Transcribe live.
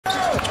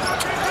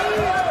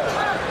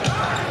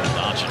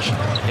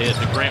ahead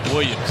to Grant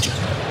Williams.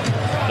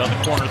 Another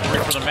corner three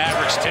for the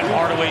Mavericks. Tim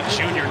Hardaway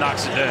Jr.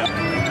 knocks it down.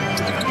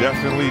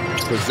 Definitely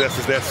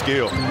possesses that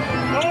skill.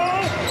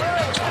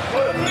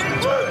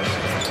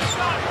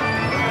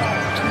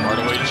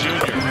 Hardaway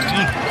Jr.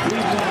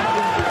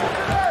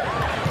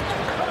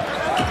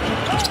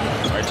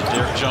 Right to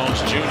Derrick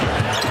Jones Jr.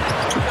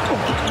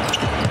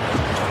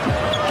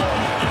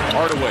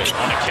 Hardaway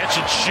on a catch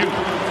and shoot.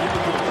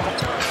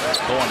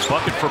 Going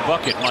bucket for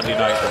bucket Monday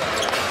night.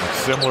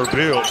 Similar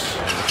builds.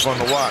 It's fun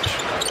to watch.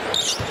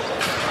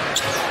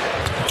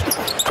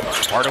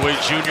 Hardaway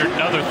Jr.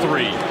 another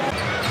three.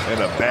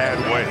 In a bad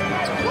way.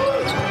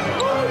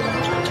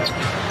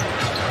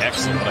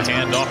 Excellent. A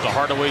handoff to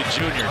Hardaway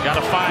Jr. Got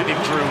to find him,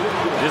 Drew.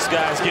 This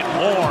guy's getting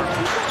warm.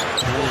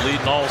 Drew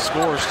leading all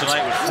scorers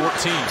tonight with 14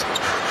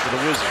 for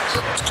the Wizards.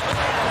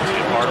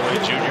 And Hardaway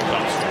Jr.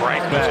 comes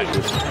right back.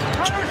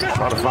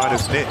 Trying to find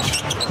his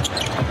niche.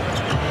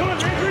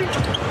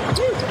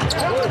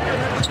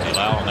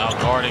 Allow now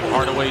guarding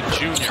Hardaway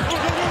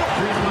Jr.